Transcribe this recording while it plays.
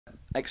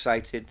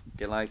Excited,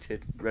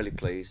 delighted, really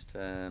pleased.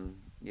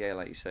 Yeah,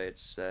 like you say,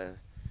 it's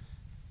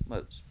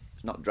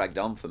not dragged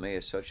on for me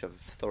as such. I've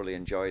thoroughly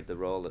enjoyed the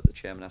role that the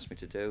chairman asked me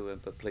to do,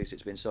 but pleased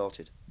it's been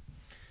sorted.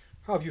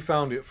 How have you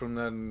found it from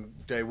then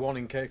day one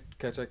in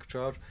caretaker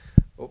charge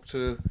up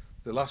to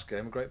the last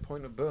game, a great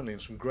point at Burnley,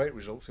 and some great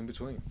results in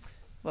between?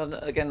 Well,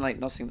 again, like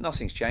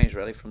nothing's changed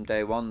really from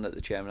day one that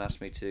the chairman asked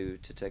me to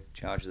take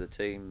charge of the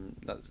team.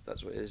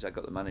 That's what it is. I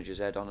got the manager's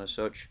head on as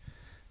such,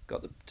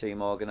 got the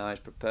team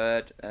organised,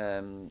 prepared.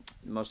 The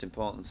most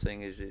important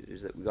thing is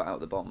that we got out of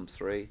the bottom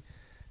three,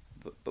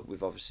 but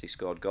we've obviously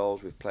scored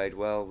goals. We've played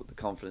well. The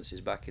confidence is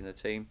back in the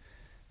team.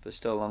 But there's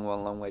still a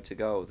long way to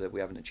go. That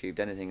we haven't achieved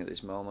anything at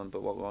this moment.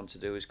 But what we want to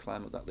do is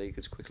climb up that league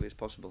as quickly as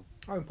possible.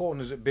 How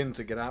important has it been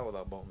to get out of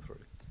that bottom three?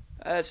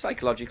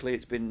 Psychologically,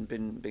 it's been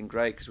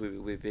great because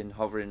we've been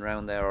hovering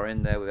around there or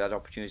in there. We've had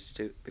opportunities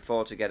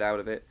before to get out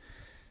of it,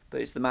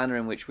 but it's the manner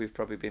in which we've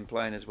probably been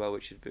playing as well,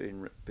 which has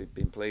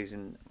been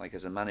pleasing. Like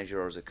as a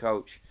manager or as a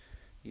coach,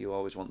 you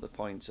always want the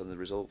points and the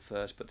result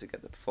first, but to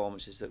get the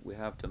performances that we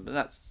have done. But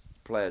that's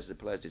players. The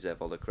players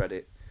deserve all the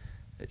credit.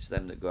 It's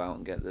them that go out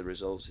and get the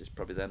results. It's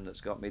probably them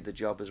that's got me the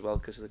job as well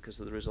because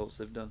of the results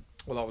they've done.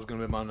 Well, that was going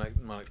to be my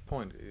next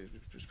point.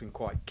 It's been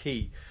quite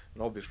key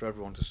and obvious for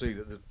everyone to see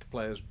that the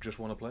players just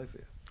want to play for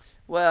you.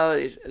 Well,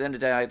 at the end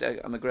of the day,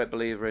 I'm a great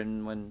believer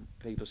in when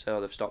people say,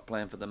 oh, they've stopped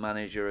playing for the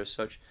manager as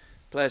such.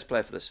 Players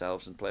play for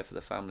themselves and play for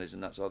their families,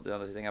 and that's all. The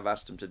only thing I've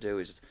asked them to do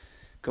is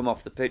come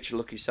off the pitch,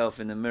 look yourself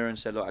in the mirror and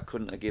say, look, I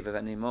couldn't have given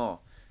any more.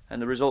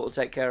 And the result will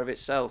take care of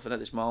itself. And at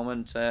this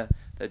moment, they're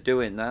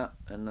doing that,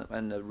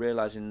 and they're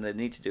realising they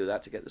need to do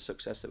that to get the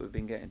success that we've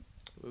been getting.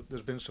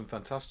 There's been some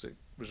fantastic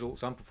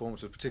results and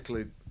performances,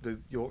 particularly the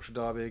Yorkshire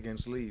derby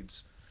against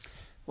Leeds.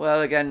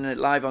 Well, again,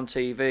 live on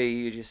TV,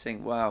 you just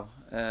think, wow,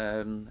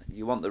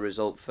 you want the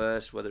result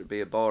first, whether it be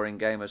a boring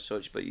game as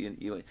such, but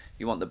you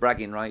want the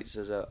bragging rights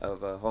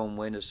of a home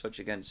win as such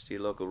against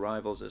your local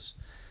rivals.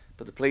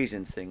 But the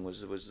pleasing thing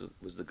was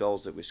the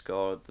goals that we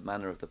scored, the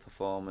manner of the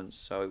performance.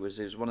 So it was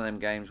one of them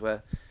games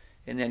where,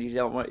 in the end, you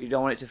don't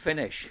want it to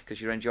finish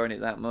because you're enjoying it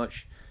that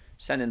much.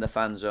 Sending the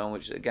fan zone,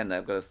 which again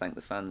they've got to thank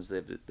the fans.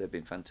 They've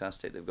been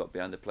fantastic. They've got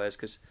behind the players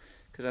because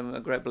I'm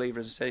a great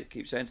believer, as I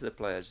keep saying to the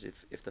players,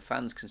 if the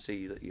fans can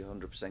see that you're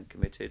 100%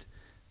 committed,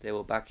 they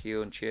will back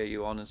you and cheer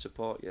you on and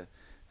support you.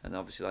 And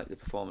obviously, like the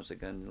performance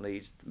against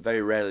Leeds,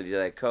 very rarely do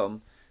they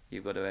come.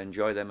 You've got to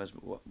enjoy them as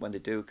when they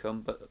do come,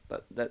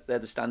 but they're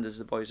the standards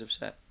the boys have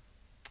set.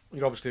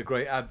 You're obviously a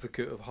great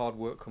advocate of hard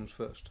work comes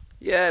first.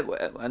 Yeah,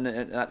 and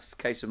that's the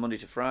case of Monday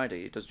to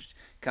Friday. You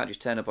can't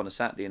just turn up on a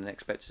Saturday and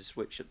expect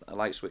a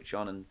light switch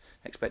on and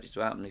expect it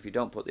to happen. If you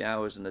don't put the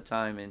hours and the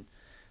time in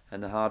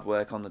and the hard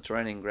work on the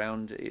training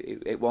ground,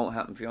 it won't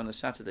happen for you on a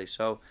Saturday.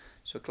 So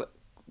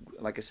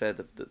like I said,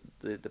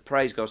 the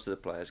praise goes to the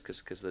players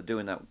because they're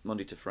doing that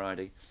Monday to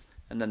Friday.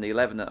 And then the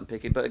 11 that I'm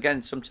picking. But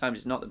again, sometimes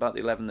it's not about the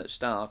 11 that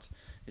start,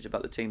 it's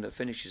about the team that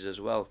finishes as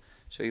well.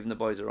 So even the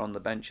boys that are on the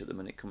bench at the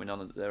minute coming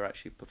on, they're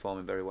actually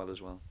performing very well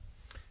as well.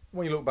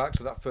 When you look back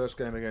to that first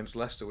game against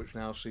Leicester, which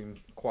now seems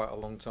quite a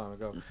long time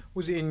ago,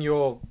 was it in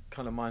your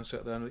kind of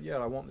mindset then that, yeah,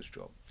 I want this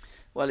job?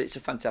 Well, it's a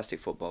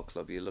fantastic football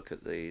club. You look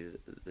at the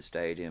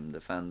stadium,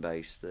 the fan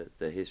base,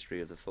 the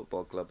history of the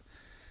football club.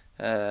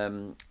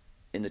 In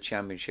the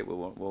Championship, we're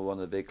one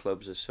of the big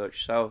clubs as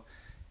such. So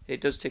it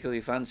does tickle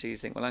your fancy. You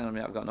think, well, hang on a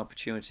minute, I've got an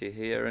opportunity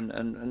here.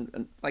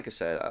 And like I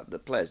said, the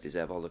players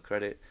deserve all the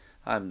credit.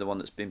 I'm the one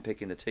that's been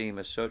picking the team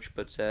as such,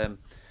 but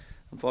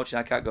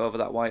unfortunately I can't go over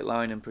that white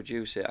line and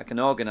produce it. I can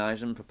organise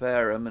them,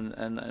 prepare them,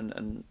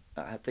 and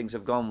things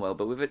have gone well.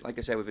 But like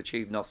I say, we've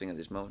achieved nothing at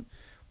this moment.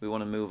 We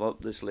want to move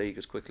up this league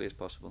as quickly as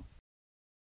possible.